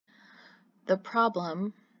The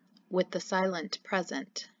problem with the silent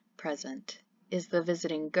present, is the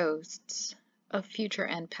visiting ghosts of future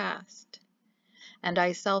and past. And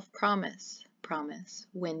I self-promise,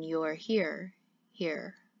 when you're here,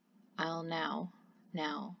 I'll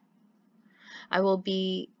now. I will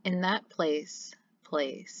be in that place,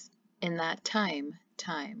 in that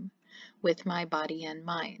time, with my body and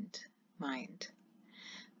mind.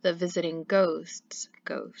 The visiting ghosts,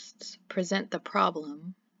 present the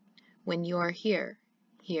problem when you're here,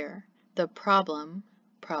 the problem,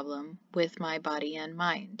 with my body and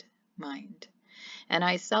mind. And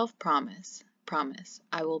I self-promise,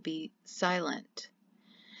 I will be silent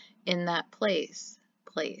in that place,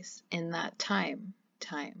 in that time.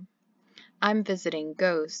 I'm visiting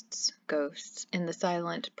ghosts, in the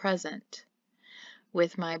silent present,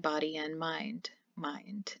 with my body and mind.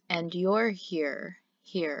 And you're here,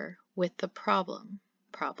 with the problem,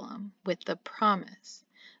 with the promise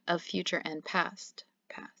of future and past.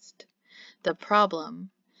 The problem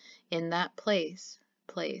in that place,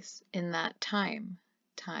 in that time,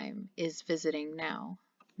 is visiting now.